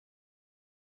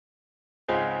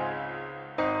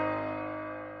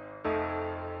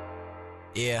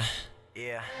Yeah,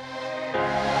 yeah.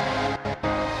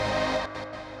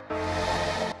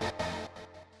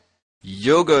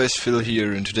 Yo guys, Phil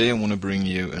here, and today I want to bring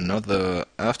you another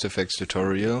After Effects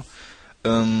tutorial.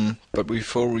 But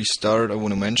before we start, I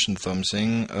want to mention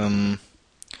something.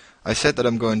 I said that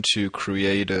I'm going to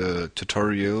create a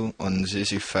tutorial on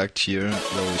this effect here,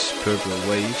 those purple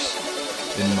waves,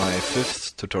 in my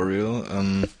 5th tutorial.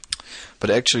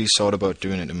 But I actually thought about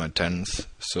doing it in my 10th,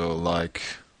 so like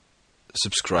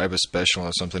subscriber special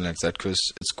or something like that, because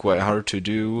it's quite hard to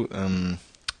do.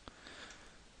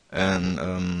 And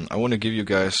I want to give you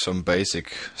guys some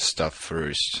basic stuff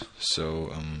first.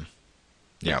 So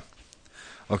yeah.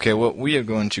 Okay, what we are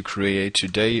going to create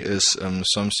today is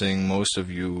something most of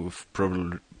you have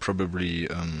probably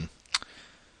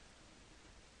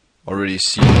already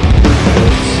seen.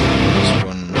 This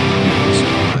one is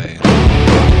my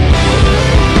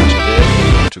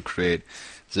today to create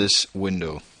this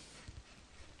window.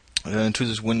 To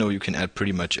this window you can add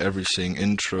pretty much everything: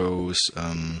 intros,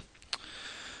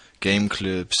 game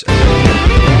clips.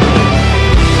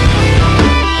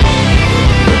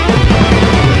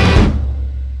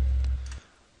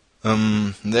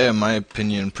 They're in my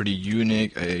opinion pretty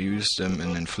unique. I use them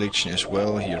in Infliction as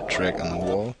well. Here, track on the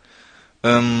wall.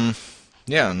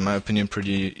 Yeah, in my opinion,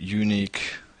 pretty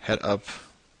unique head up,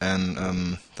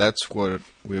 and that's what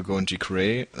we're going to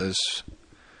create. Is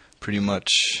pretty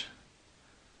much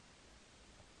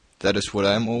that is what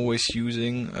I'm always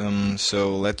using.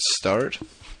 So let's start.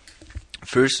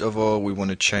 First of all, we want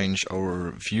to change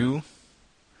our view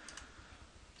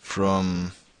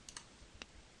from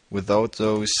without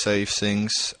those save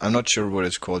things. I'm not sure what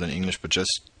it's called in English, but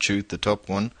just choose the top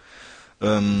one.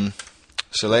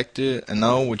 Select it, and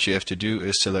now what you have to do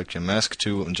is select your mask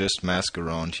tool and just mask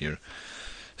around here.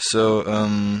 So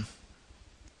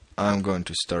I'm going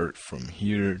to start from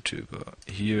here to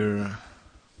here,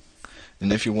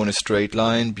 and if you want a straight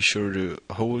line, be sure to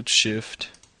hold Shift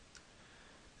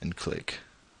and click.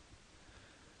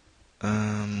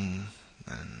 And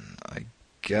I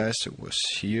guess it was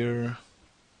here.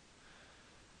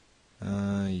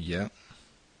 Yeah.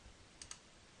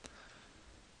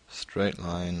 Straight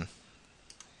line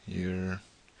here.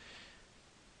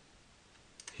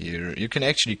 Here. You can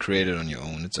actually create it on your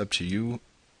own. It's up to you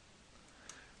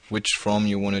which from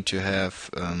you want it to have.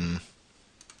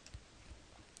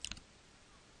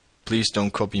 Please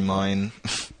don't copy mine.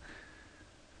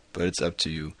 But it's up to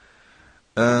you.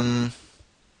 Yeah,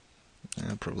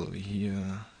 probably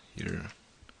here. Here.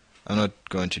 I'm not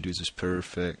going to do this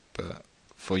perfect, but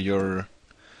for your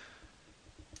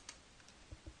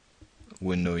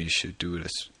window you should do it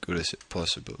as good as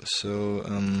possible. So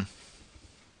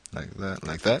like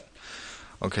that.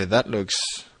 Okay, that looks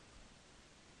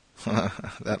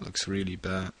that looks really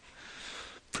bad.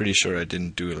 Pretty sure I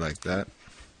didn't do it like that.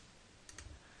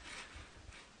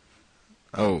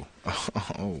 Oh.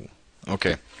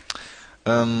 Okay.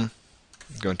 I'm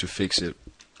going to fix it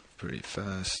pretty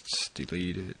fast.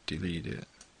 Delete it.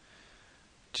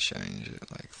 Change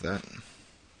it like that.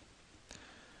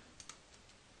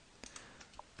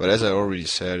 But as I already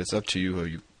said, it's up to you how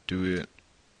you do it.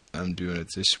 I'm doing it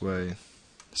this way.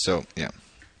 So yeah.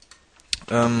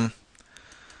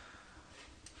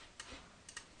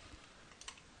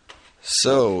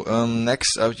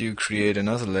 Next up you create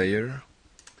another layer,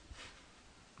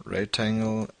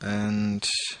 rectangle, and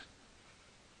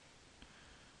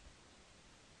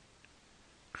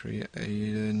create a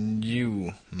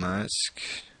new mask,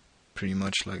 pretty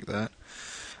much like that.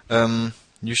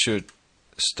 You should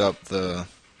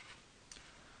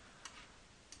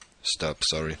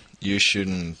sorry. You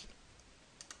shouldn't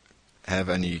have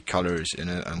any colors in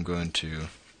it. I'm going to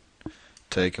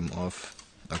take them off.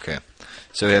 Okay,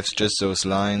 so you have just those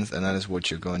lines, and that is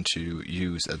what you're going to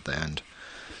use at the end.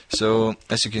 So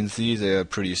as you can see, they are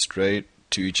pretty straight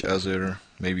to each other.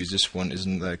 Maybe this one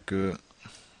isn't that good.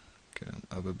 Get them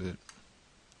up a bit.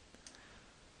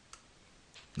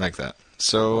 Like that.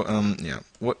 So yeah,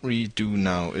 what we do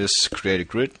now is create a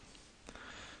grid.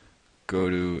 Go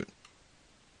to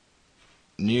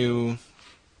New,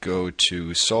 go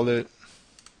to Solid,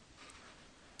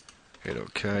 hit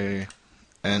OK,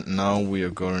 and now we are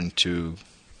going to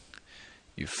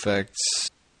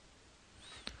Effects.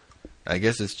 I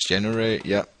guess it's Generate,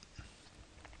 yeah,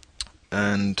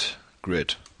 and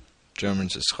Grid.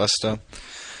 Germans is Raster.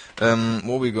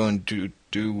 What we're going to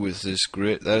do with this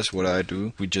grid, that is what I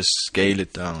do. We just scale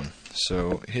it down.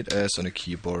 So hit S on the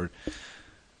keyboard,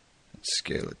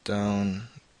 scale it down,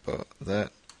 about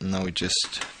that. Now we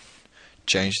just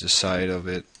change the side of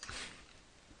it.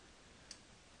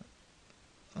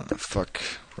 Fuck,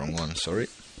 wrong one, sorry.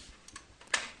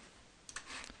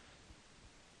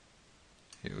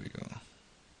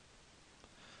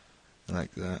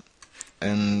 that.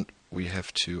 And we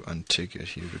have to untick it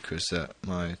here because that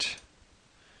might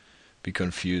be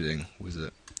confusing with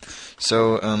it.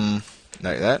 So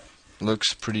like that.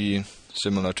 Looks pretty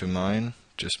similar to mine.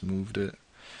 Just moved it.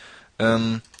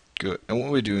 Good. And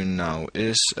what we're doing now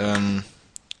is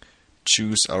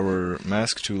choose our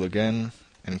mask tool again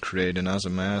and create another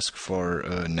mask for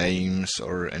names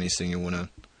or anything you want to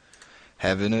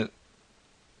have in it.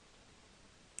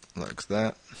 Like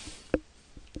that.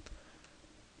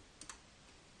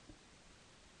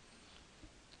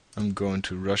 I'm going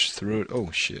to rush through it. Oh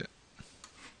shit.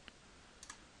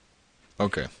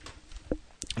 Okay.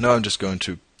 Now I'm just going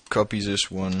to copy this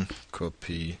one,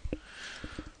 copy,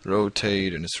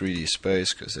 rotate in a 3D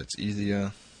space because that's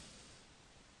easier.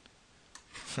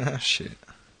 Shit.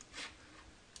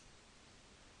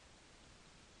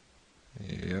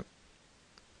 Yep.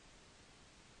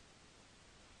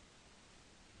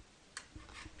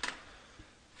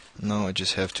 Now I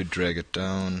just have to drag it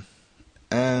down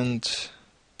and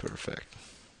perfect.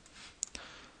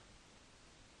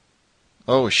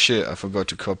 Oh shit, I forgot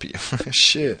to copy.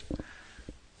 Shit.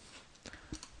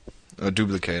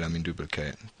 Duplicate, I mean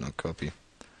duplicate, not copy.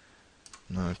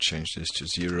 Now change this to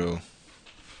 0.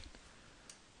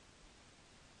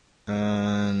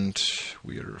 And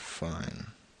we are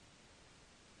fine.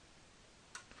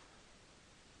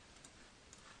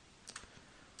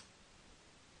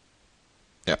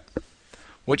 Yeah.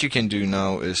 What you can do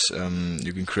now is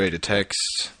you can create a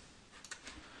text,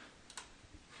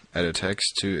 add a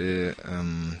text to it,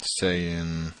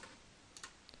 saying,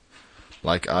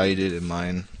 like I did in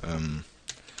mine,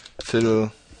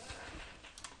 fill,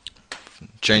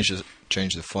 change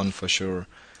the font for sure.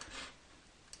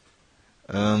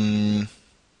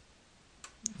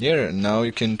 Yeah, now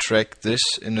you can track this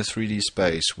in a 3D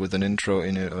space with an intro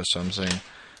in it or something.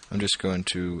 I'm just going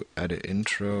to add an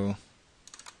intro.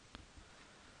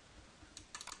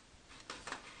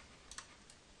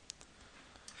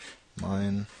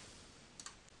 Mine.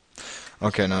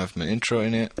 Okay, now I have my intro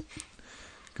in it.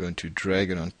 Going to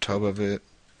drag it on top of it.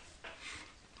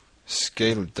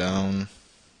 Scale it down.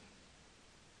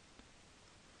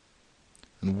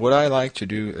 And what I like to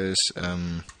do is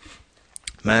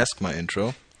mask my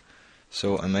intro.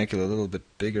 So I make it a little bit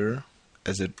bigger,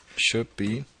 as it should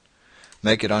be.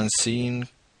 Make it unseen.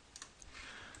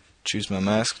 Choose my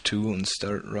mask tool and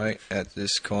start right at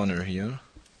this corner here.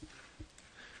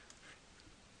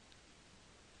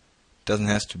 Doesn't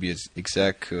have to be as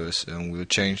exact because we'll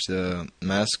change the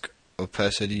mask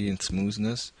opacity and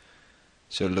smoothness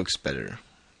so it looks better.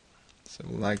 So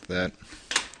like that.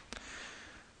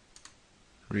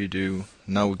 Redo.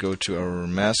 Now we go to our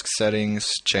mask settings,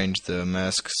 change the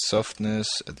mask softness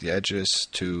at the edges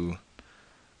to,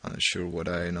 I'm not sure what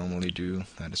I normally do,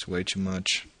 that is way too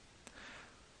much.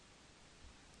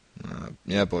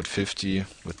 Yeah, about 50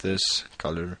 with this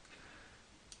color.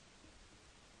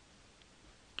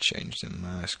 Change the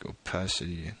mask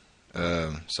opacity.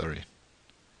 Sorry.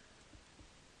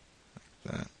 Like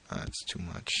that. That's too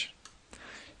much.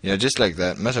 Yeah, just like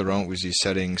that. Mess around with these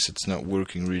settings. It's not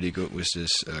working really good with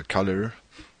this color.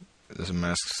 There's a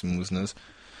mask smoothness.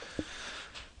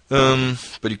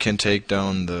 But you can take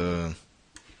down the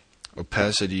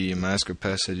opacity, mask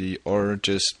opacity, or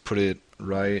just put it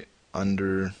right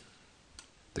under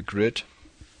the grid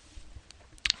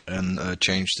and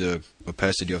change the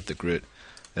opacity of the grid.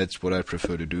 That's what I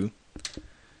prefer to do.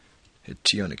 Hit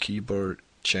T on the keyboard,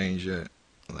 change it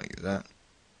like that.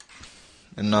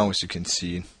 And now, as you can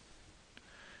see,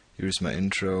 here's my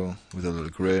intro with a little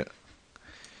grid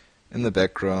in the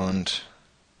background,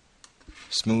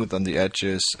 smooth on the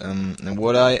edges. And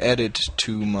what I added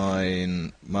to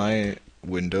my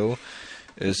window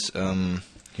is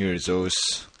here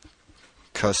those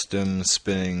custom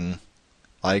spinning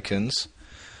icons.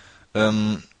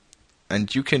 And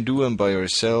you can do them by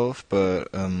yourself, but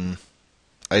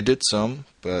I did some,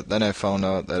 but then I found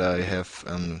out that I have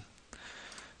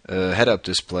a head-up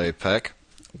display pack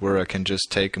where I can just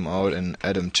take them out and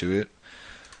add them to it.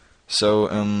 So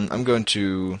I'm going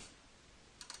to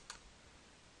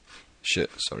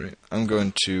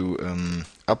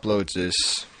upload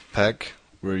this pack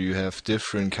where you have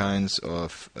different kinds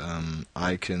of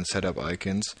icons, setup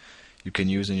icons you can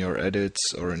use in your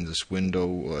edits or in this window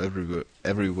or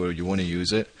everywhere you want to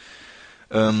use it.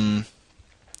 So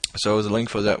the link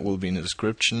for that will be in the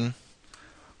description.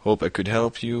 Hope I could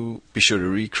help you. Be sure to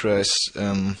request,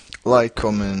 like,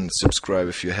 comment, subscribe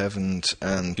if you haven't,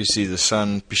 and if you see the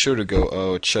sun, be sure to go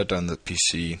out, shut down the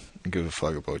PC, and give a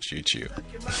fuck about YouTube.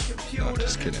 No,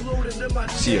 just kidding.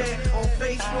 See ya. On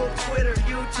Facebook, Twitter,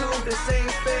 YouTube, this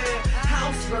ain't fair.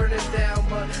 House burning down,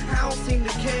 but I don't seem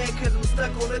to care 'cause I'm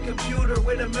stuck on a computer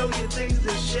with a million things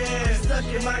to share. Stuck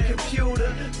in my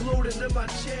computer, glued into my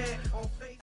chair.